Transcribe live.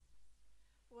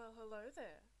Well, hello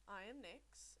there. I am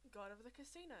Nix, god of the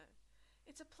casino.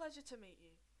 It's a pleasure to meet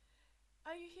you.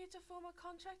 Are you here to form a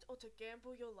contract or to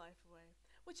gamble your life away?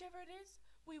 Whichever it is,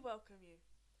 we welcome you.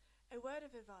 A word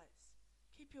of advice: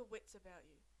 keep your wits about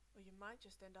you, or you might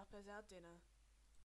just end up as our dinner.